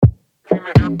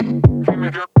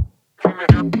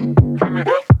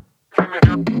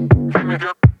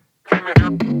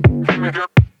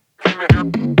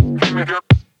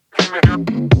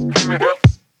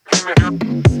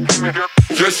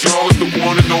Yes, y'all, it's the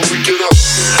one and only. Get up.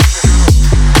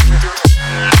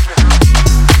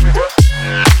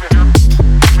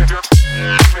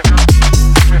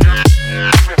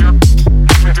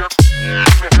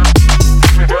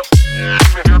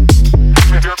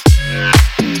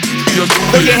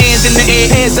 Throw your hands in the air,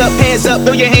 hands up,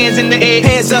 throw your hands in the air,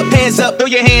 hands up, throw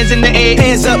your hands in the air,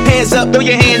 hands up, throw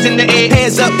your hands in the air,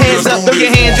 hands up, throw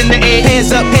your hands in the air,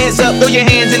 hands up, throw your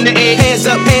hands in the air,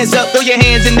 hands up, throw your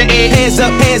hands in the air, hands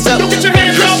up, Don't get your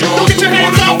hands up, don't get your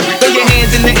hands up. throw your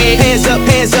hands in the air, hands up,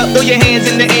 throw your hands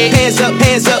in the air, hands up,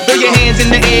 throw your hands in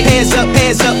the air, hands up,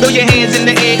 throw your hands in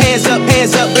the air, hands up,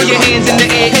 throw your hands in the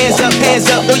air, hands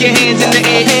up, throw your hands in the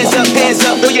air, hands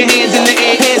up, throw your hands in the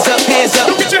air, hands up,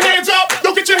 Don't get your hands up,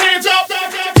 don't get your hands up.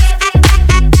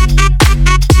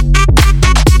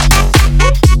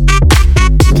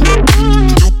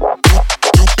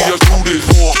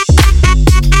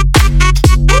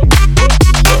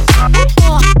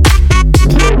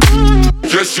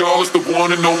 Yes, y'all, it's the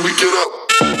one and only. Get up.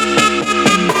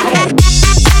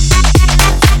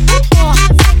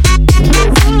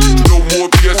 No more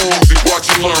BS music, watch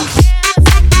and learn.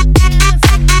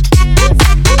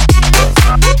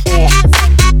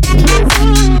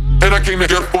 And I came to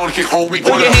get funky, homie.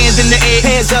 Throw your hands in the air,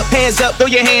 hands up, throw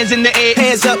your hands in the air,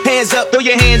 hands up, throw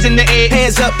your hands in the air,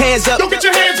 hands up. Don't get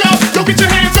your hands up, don't get your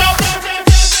hands up.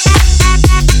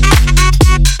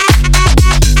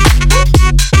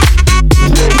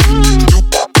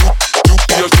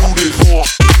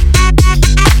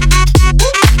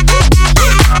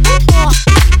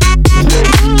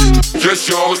 Yes,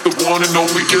 y'all, it's the one and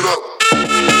only. Get up.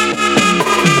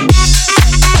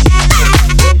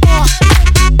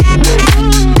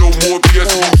 No more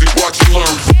BS music, watch and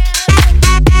learn.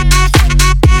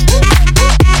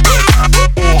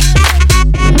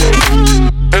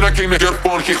 And I came to get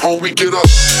funky, homie. Get up.